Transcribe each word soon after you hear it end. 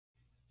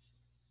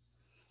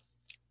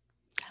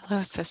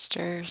Hello,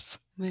 sisters.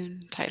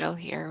 Moon title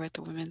here with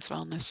the Women's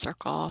Wellness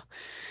Circle,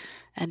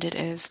 and it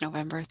is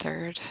November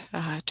 3rd,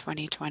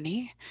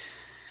 2020,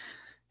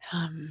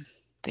 um,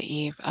 the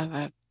eve of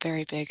a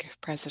very big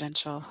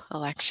presidential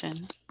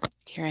election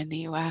here in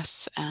the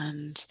US.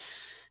 And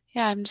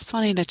yeah, I'm just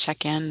wanting to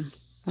check in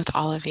with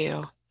all of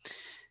you,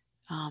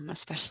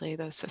 especially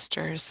those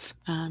sisters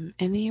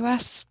in the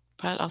US,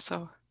 but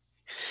also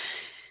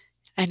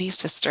any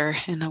sister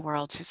in the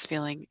world who's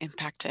feeling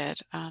impacted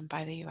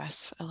by the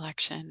US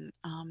election,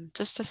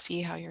 just to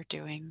see how you're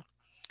doing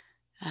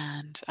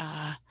and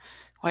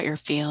what you're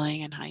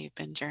feeling and how you've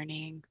been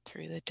journeying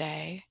through the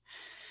day.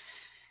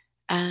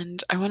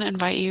 And I want to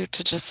invite you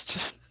to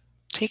just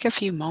take a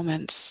few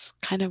moments,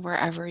 kind of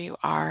wherever you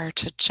are,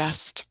 to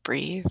just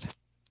breathe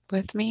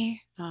with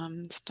me.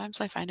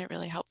 Sometimes I find it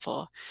really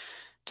helpful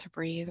to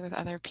breathe with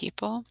other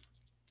people.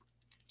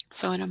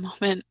 So, in a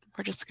moment,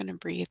 we're just going to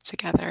breathe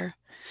together.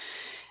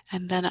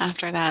 And then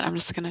after that, I'm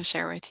just going to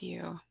share with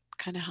you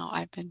kind of how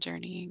I've been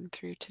journeying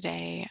through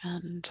today,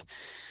 and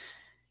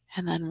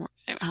then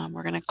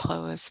we're going to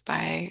close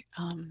by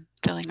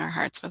filling our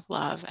hearts with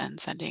love and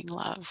sending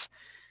love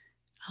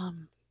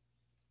um,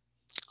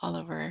 all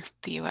over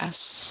the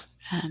US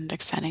and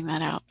extending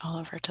that out all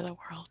over to the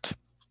world.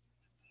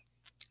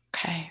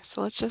 Okay,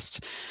 so let's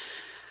just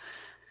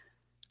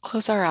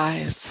close our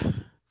eyes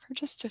for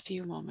just a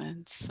few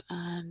moments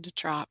and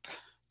drop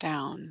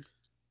down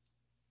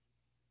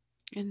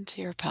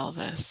into your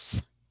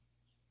pelvis,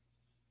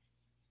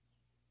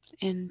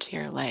 into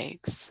your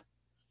legs,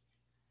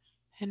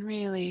 and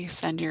really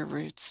send your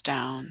roots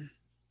down,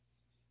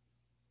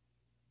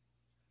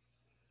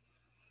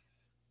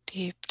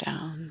 deep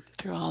down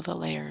through all the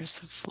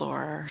layers of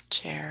floor,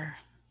 chair,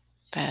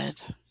 bed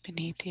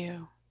beneath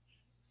you.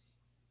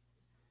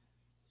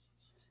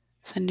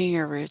 Sending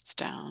your roots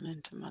down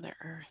into Mother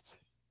Earth,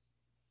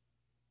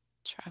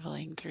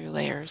 traveling through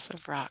layers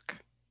of rock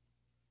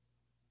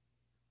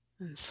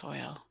and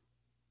soil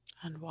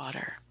and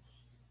water,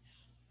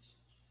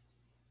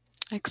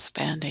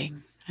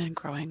 expanding and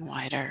growing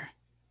wider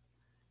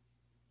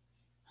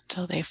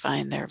until they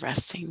find their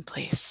resting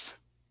place,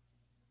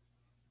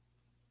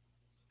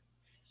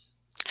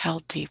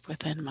 held deep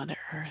within Mother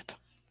Earth.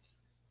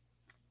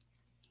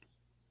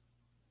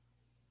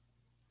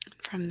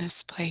 From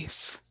this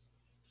place,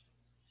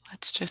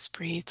 let's just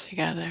breathe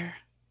together.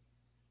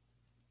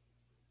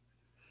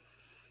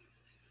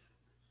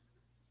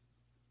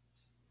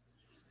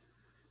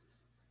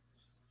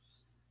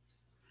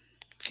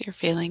 If you're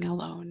feeling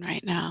alone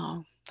right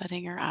now,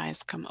 letting your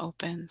eyes come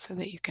open so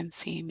that you can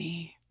see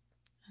me.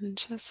 And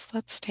just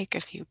let's take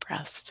a few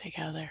breaths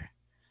together.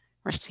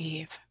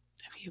 Receive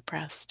a few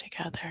breaths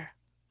together.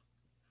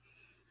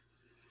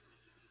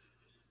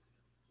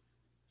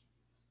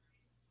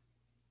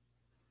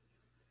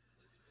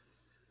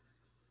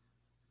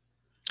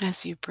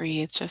 As you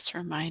breathe, just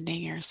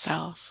reminding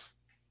yourself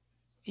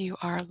you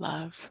are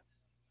love.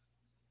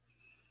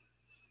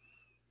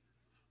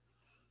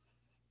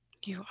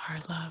 You are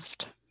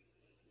loved.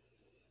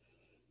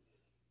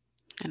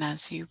 And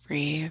as you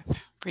breathe,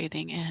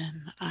 breathing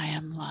in, I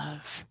am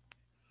love.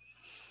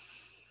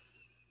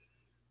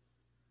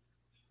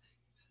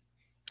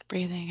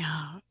 Breathing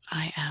out,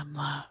 I am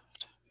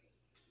loved.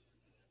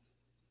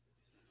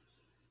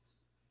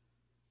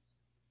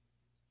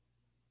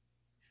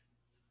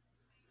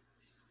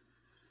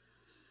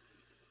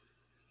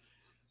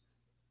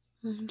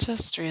 And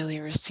just really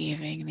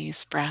receiving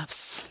these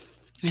breaths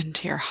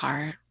into your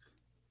heart.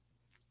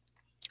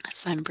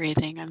 As I'm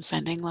breathing, I'm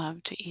sending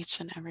love to each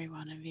and every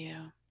one of you.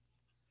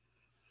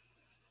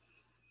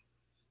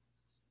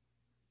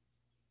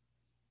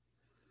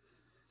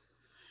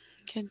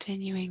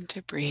 Continuing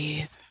to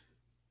breathe,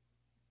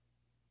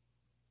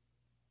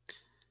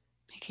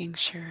 making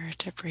sure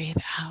to breathe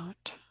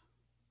out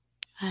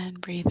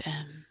and breathe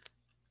in.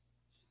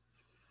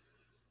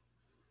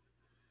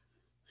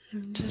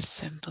 And just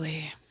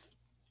simply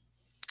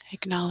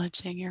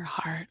acknowledging your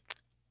heart,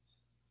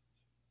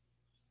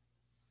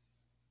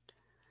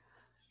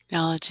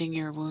 acknowledging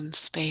your womb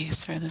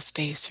space, or the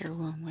space your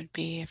womb would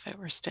be if it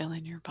were still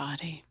in your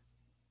body.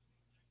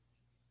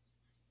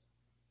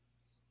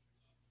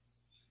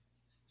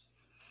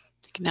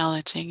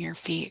 Acknowledging your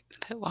feet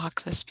that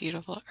walk this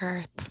beautiful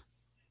earth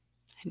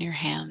and your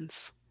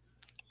hands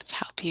that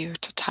help you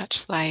to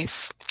touch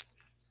life.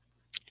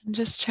 And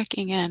just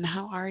checking in,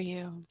 how are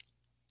you?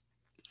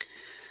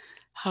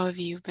 How have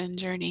you been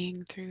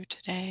journeying through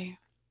today?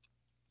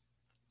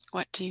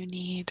 What do you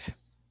need?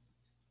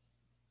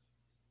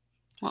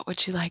 What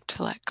would you like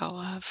to let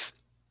go of?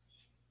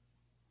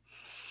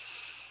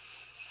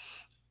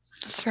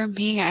 As for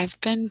me, I've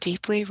been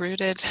deeply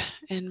rooted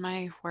in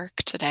my work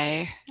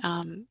today.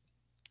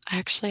 I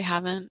actually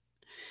haven't,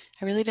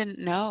 I really didn't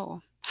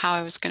know how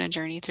I was going to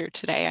journey through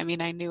today. I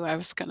mean, I knew I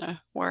was going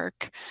to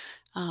work,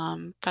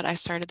 but I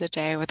started the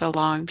day with a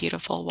long,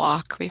 beautiful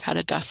walk. We've had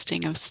a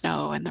dusting of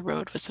snow and the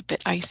road was a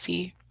bit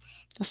icy.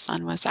 The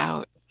sun was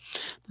out.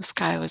 The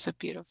sky was a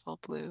beautiful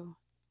blue.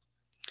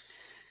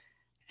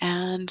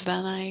 And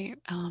then I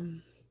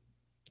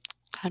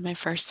had my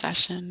first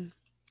session.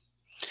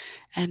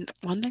 And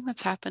one thing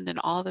that's happened in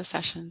all the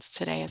sessions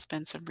today has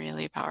been some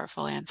really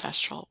powerful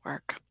ancestral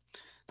work.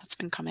 That's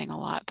been coming a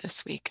lot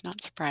this week,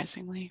 not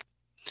surprisingly.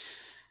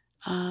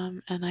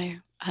 And I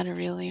had a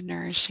really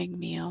nourishing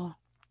meal.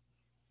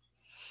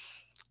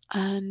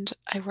 And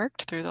I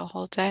worked through the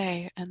whole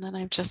day, and then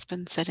I've just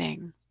been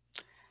sitting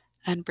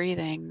and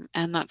breathing.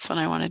 And that's when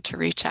I wanted to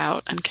reach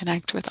out and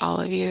connect with all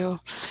of you.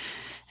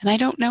 And I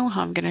don't know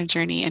how I'm going to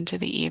journey into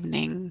the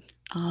evening.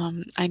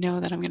 I know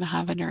that I'm going to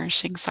have a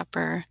nourishing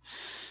supper,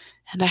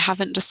 and I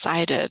haven't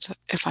decided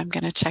if I'm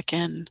going to check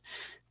in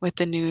with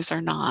the news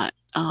or not.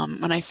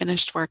 When I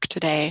finished work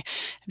today,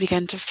 I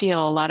began to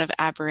feel a lot of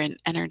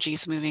aberrant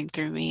energies moving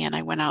through me, and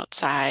I went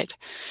outside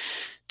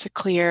to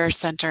clear,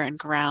 center, and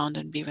ground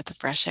and be with the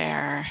fresh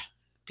air,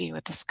 be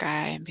with the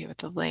sky, and be with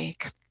the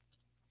lake,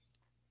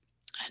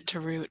 and to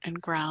root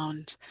and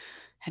ground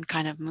and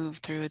kind of move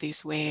through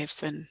these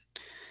waves and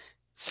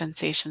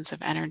sensations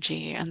of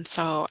energy. And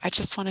so I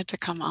just wanted to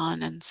come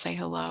on and say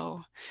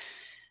hello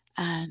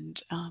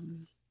and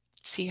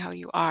see how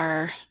you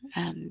are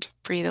and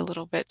breathe a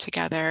little bit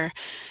together.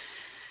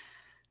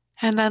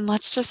 And then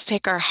let's just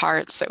take our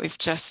hearts that we've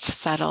just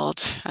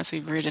settled as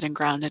we've rooted and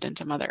grounded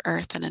into Mother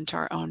Earth and into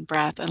our own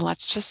breath, and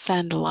let's just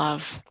send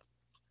love.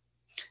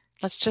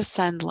 Let's just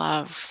send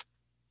love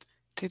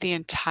through the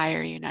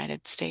entire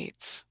United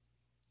States.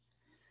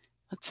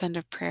 Let's send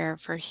a prayer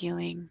for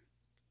healing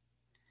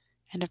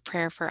and a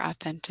prayer for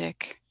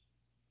authentic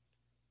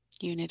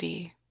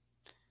unity.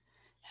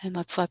 And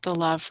let's let the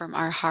love from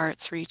our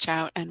hearts reach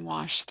out and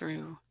wash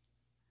through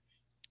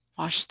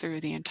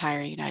the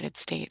entire United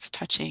States,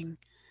 touching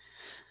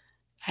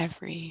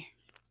every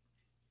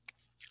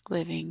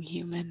living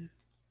human,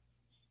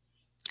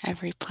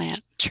 every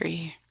plant,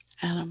 tree,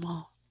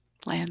 animal,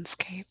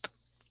 landscape,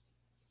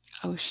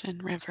 ocean,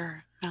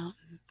 river,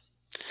 mountain.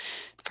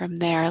 From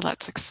there,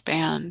 let's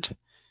expand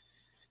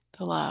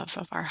the love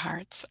of our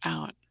hearts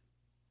out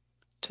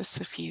to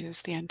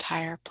suffuse the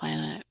entire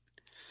planet.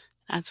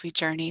 As we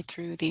journey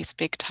through these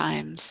big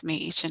times, may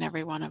each and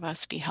every one of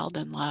us be held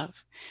in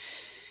love.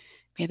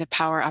 May the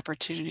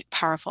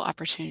powerful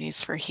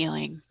opportunities for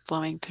healing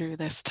flowing through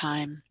this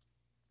time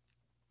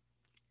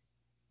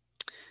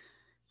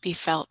be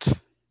felt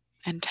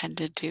and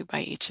tended to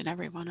by each and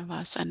every one of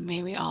us, and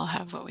may we all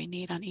have what we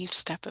need on each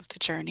step of the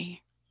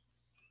journey.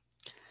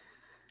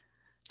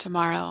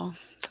 Tomorrow,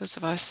 those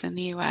of us in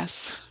the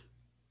US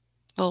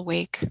will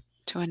wake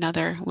to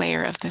another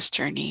layer of this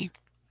journey.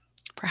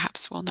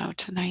 Perhaps we'll know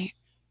tonight.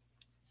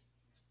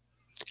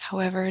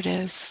 However it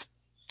is,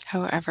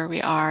 however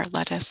we are,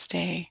 let us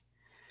stay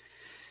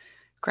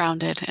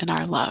grounded in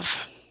our love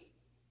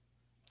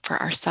for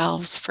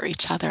ourselves, for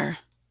each other,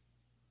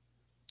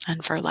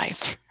 and for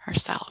life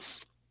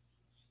herself.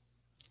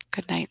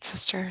 Good night,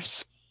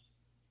 sisters.